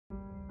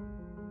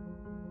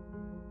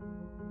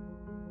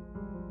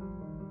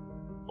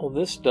On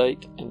this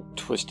date in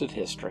twisted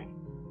history,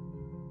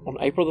 on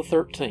April the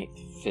 13th,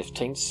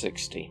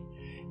 1560,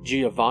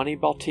 Giovanni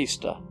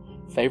Battista,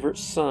 favorite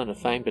son of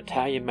famed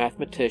Italian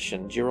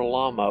mathematician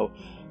Girolamo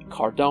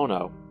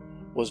Cardano,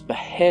 was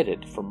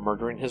beheaded for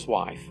murdering his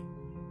wife.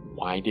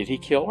 Why did he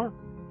kill her?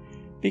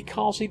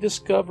 Because he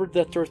discovered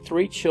that their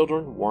 3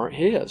 children weren't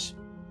his.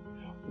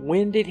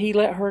 When did he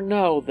let her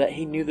know that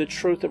he knew the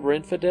truth of her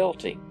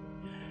infidelity?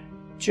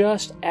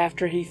 Just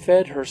after he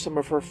fed her some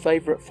of her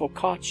favorite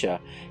focaccia,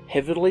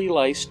 heavily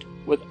laced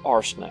with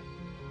arsenic.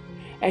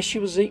 As she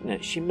was eating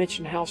it, she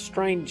mentioned how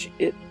strange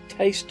it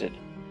tasted,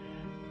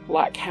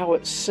 like how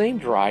it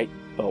seemed right,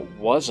 but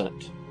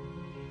wasn't.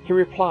 He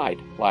replied,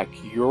 "Like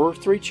your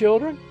 3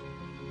 children?"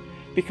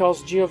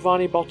 Because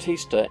Giovanni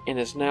Battista and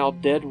his now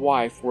dead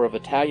wife were of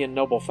Italian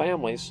noble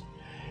families,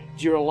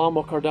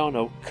 Girolamo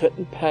Cardano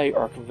couldn't pay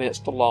or convince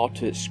the law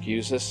to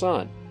excuse his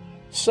son.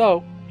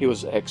 So, he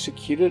was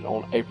executed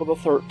on April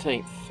the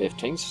 13th,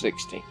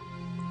 1560.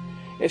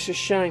 It's a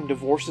shame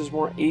divorces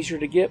weren't easier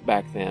to get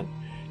back then,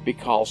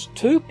 because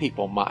 2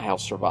 people might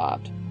have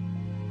survived.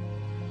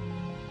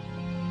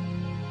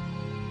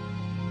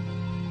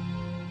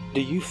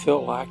 Do you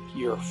feel like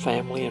your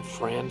family and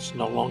friends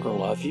no longer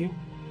love you?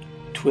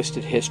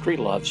 Twisted History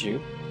loves you,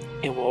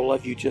 and will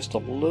love you just a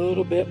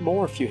little bit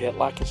more if you hit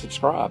like and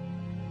subscribe.